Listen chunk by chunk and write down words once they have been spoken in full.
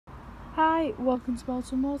Hi, welcome to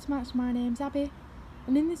Bolton Motormatch. My name's Abby,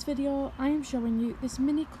 and in this video I am showing you this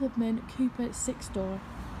mini Clubman Cooper 6-door.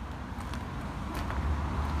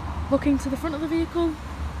 Looking to the front of the vehicle,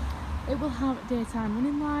 it will have daytime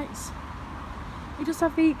running lights. It does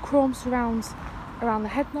have the chrome surrounds around the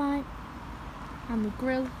headlight and the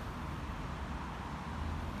grille.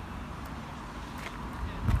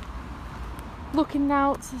 Looking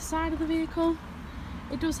now to the side of the vehicle,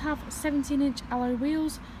 it does have 17-inch alloy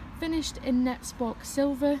wheels finished in net spoke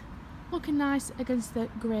silver, looking nice against the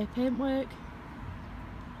grey paintwork.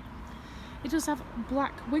 It does have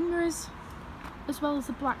black wing mirrors as well as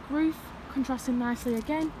a black roof, contrasting nicely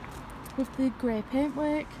again with the grey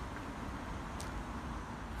paintwork.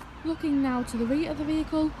 Looking now to the rear of the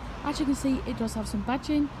vehicle, as you can see it does have some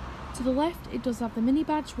badging. To the left it does have the mini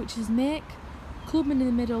badge, which is make, Clubman in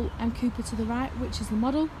the middle and Cooper to the right, which is the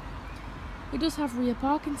model. It does have rear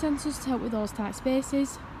parking sensors to help with those tight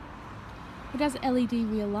spaces. It has LED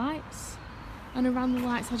rear lights, and around the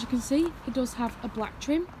lights, as you can see, it does have a black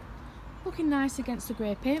trim, looking nice against the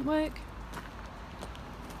grey paintwork.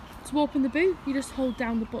 To open the boot, you just hold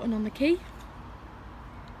down the button on the key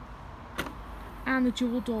and the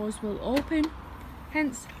dual doors will open,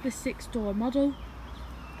 hence the 6-door model.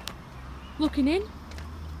 Looking in,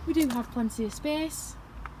 we do have plenty of space,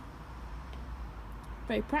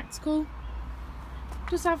 very practical.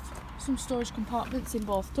 Does have some storage compartments in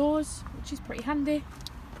both doors, which is pretty handy.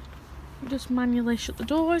 You just manually shut the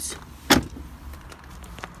doors.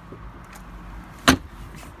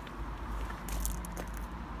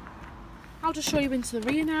 I'll just show you into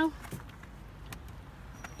the rear now.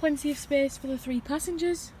 Plenty of space for the 3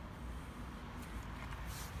 passengers.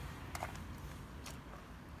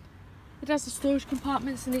 It has the storage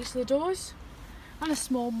compartments in each of the doors and a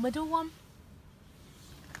small middle one.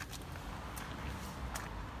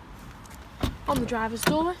 On the driver's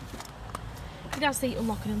door, it has the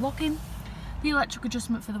unlocking and locking, the electric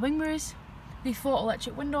adjustment for the wing mirrors, the 4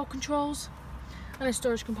 electric window controls, and a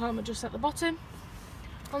storage compartment just at the bottom.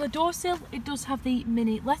 On the door sill, it does have the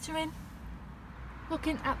mini lettering.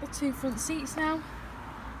 Looking at the 2 front seats now,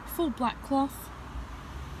 full black cloth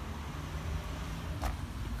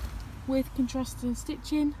with contrasting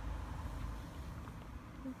stitching.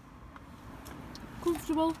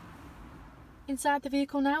 Comfortable. Inside the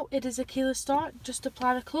vehicle now, it is a keyless start. Just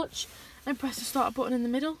apply the clutch and press the start button in the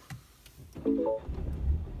middle.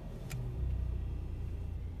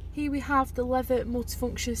 Here we have the leather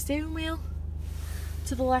multifunction steering wheel.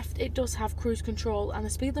 To the left it does have cruise control and a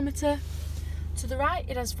speed limiter. To the right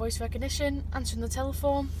it has voice recognition, answering the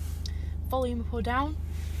telephone, volume up or down.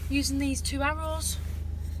 Using these 2 arrows,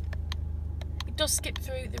 it does skip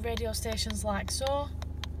through the radio stations like so.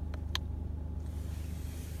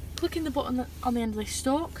 Clicking the button on the end of this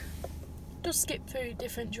stalk does skip through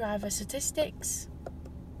different driver statistics.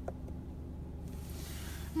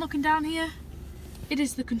 Looking down here, it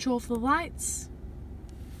is the control for the lights.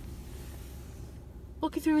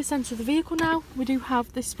 Looking through the centre of the vehicle now, we do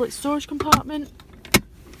have this split storage compartment.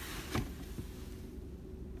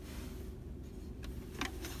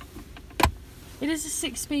 It is a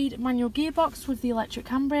 6-speed manual gearbox with the electric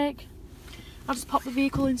handbrake. I'll just pop the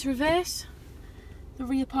vehicle into reverse. The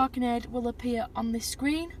rear parking aid will appear on this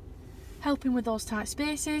screen, helping with those tight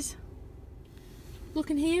spaces.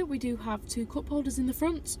 Looking here, we do have 2 cup holders in the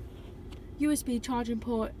front, USB charging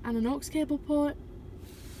port and an aux cable port.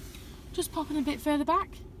 Just popping a bit further back,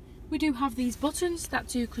 we do have these buttons that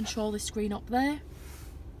do control this screen up there,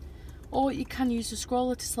 or you can use the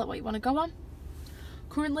scroller to select what you want to go on.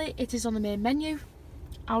 Currently it is on the main menu.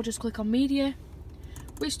 I'll just click on media,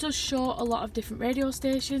 which does show a lot of different radio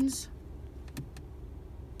stations.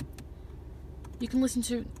 You can listen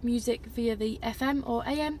to music via the FM or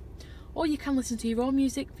AM, or you can listen to your own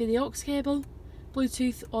music via the aux cable,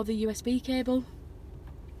 Bluetooth or the USB cable.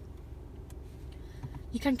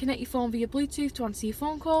 You can connect your phone via Bluetooth to answer your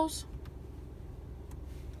phone calls.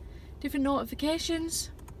 Different notifications.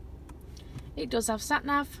 It does have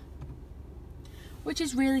sat-nav, which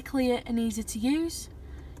is really clear and easy to use.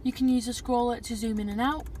 You can use a scroller to zoom in and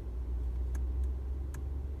out.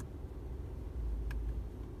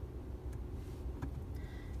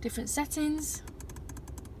 Different settings.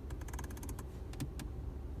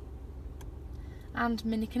 And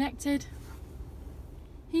mini connected.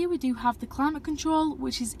 Here we do have the climate control,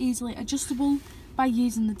 which is easily adjustable by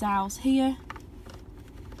using the dials here.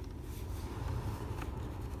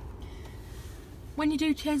 When you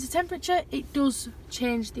do change the temperature, it does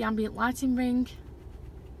change the ambient lighting ring,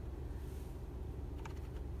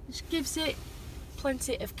 which gives it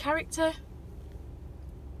plenty of character.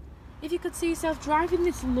 If you could see yourself driving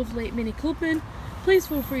this lovely mini Clubman, Please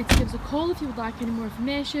feel free to give us a call if you would like any more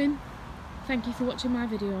information. Thank you for watching my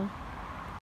video.